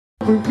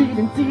We're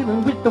even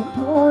dealing with the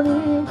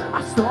warning.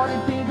 I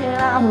started thinking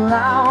out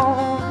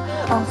loud.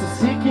 I'm so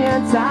sick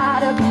and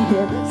tired of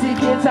being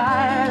sick and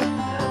tired.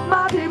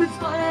 My baby's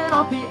flying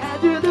off the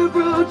edge of the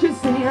road, just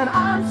saying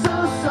I'm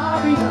so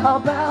sorry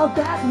about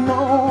that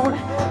note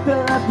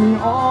that left me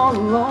all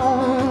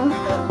alone.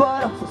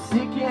 But I'm so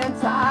sick and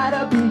tired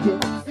of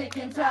being sick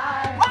and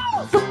tired.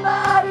 Oh!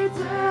 Somebody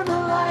turn the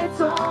lights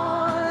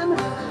on.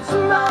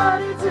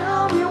 Somebody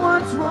tell me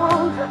what's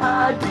wrong.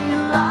 I'd be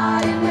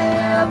lying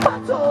if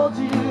I told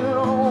you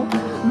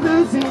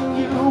losing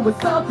you was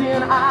something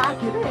I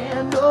could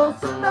handle.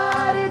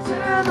 Somebody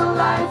turn the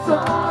lights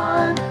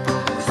on.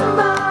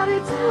 Somebody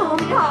tell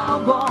me how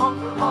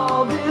long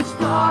all this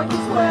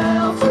darkness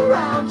will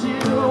surround you.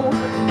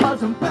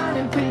 Cause I'm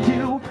burning for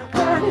you,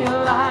 burning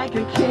like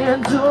a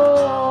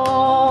candle.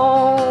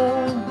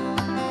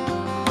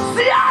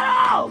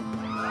 Seattle!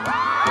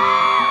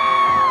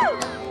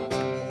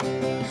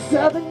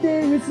 7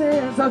 days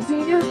since I've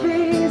seen your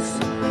face.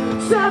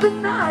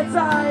 7 nights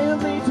I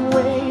have made to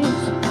wait.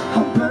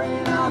 I'm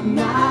burning up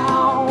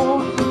now.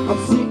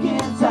 I'm sick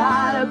and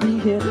tired of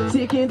being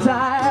sick and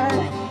tired.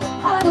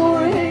 I know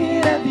we're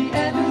hanging at the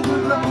end of the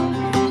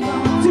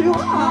road. Too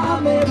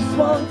hard, maybe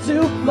swung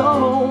too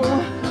low.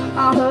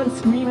 I heard it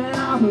screaming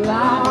out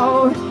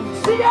loud.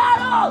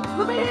 Seattle,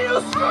 let me hear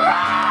you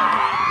scream!